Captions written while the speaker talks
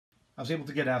I was able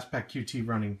to get aspecqt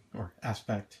running, or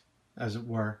Aspeqt, as it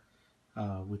were,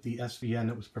 with the SVN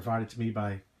that was provided to me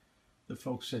by the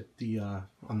folks at the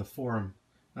on the forum.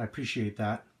 I appreciate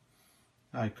that.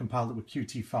 I compiled it with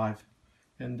Qt5,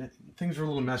 and things are a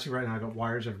little messy right now. I got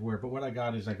wires everywhere, but what I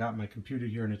got is I got my computer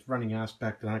here and it's running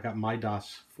Aspeqt, and I got my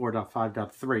DOS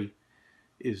 4.5.3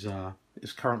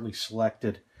 is currently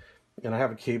selected, and I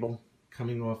have a cable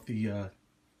coming off the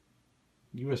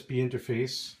USB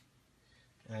interface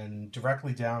and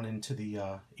directly down into the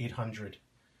 800.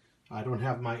 I don't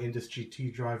have my Indus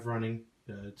GT drive running.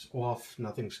 It's off,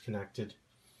 nothing's connected,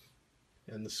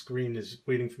 and the screen is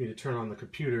waiting for me to turn on the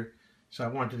computer. So I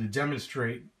wanted to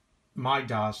demonstrate my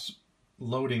DOS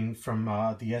loading from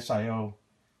the SIO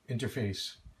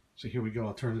interface. So here we go,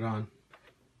 I'll turn it on.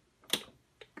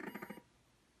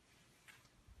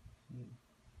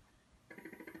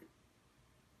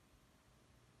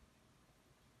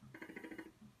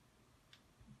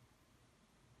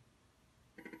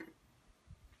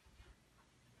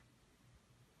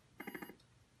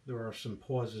 There are some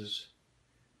pauses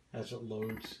as it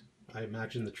loads. I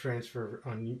imagine the transfer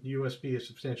on USB is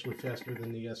substantially faster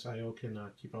than the SIO can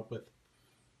keep up with.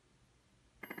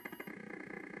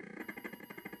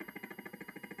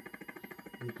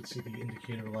 You can see the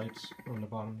indicator lights on the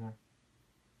bottom there.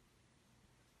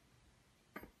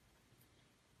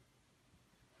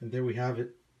 And there we have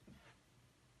it.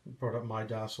 I brought up my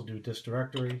DOS, I'll do this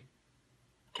directory.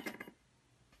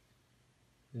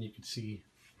 And you can see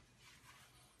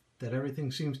that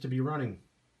everything seems to be running.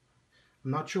 I'm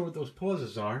not sure what those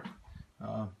pauses are.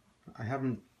 I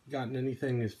haven't gotten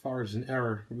anything as far as an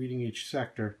error reading each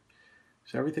sector.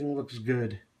 So everything looks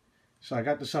good. So I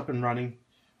got this up and running.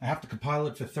 I have to compile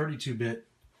it for 32-bit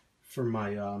for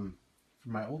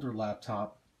my older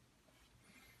laptop.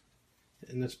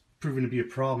 And that's proven to be a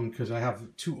problem because I have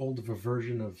too old of a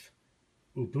version of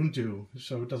Ubuntu,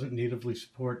 so it doesn't natively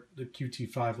support the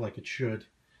Qt5 like it should.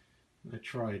 I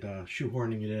tried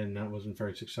shoehorning it in, that wasn't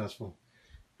very successful.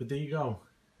 But there you go.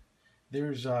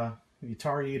 There's the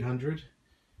Atari 800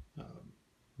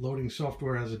 loading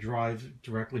software as a drive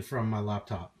directly from my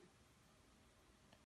laptop.